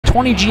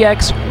20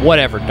 GX,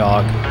 whatever,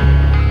 dog.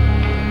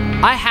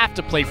 I have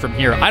to play from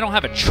here. I don't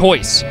have a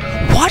choice.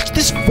 Watch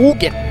this fool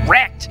get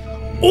wrecked.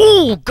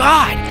 Oh,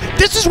 God.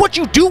 This is what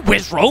you do,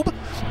 wizzrobe.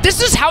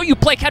 This is how you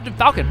play Captain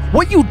Falcon.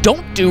 What you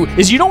don't do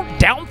is you don't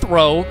down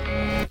throw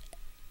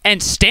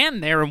and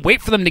stand there and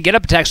wait for them to get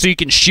up attack so you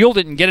can shield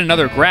it and get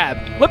another grab.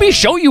 Let me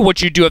show you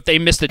what you do if they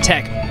miss the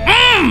tech.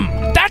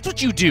 That's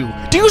what you do.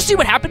 Do you see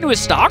what happened to his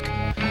stock?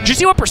 Did you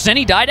see what percent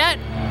he died at?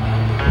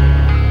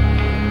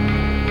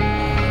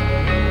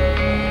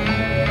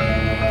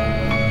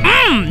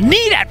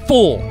 Knee that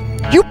fool.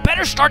 You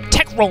better start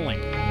tech rolling.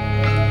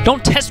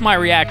 Don't test my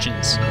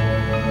reactions.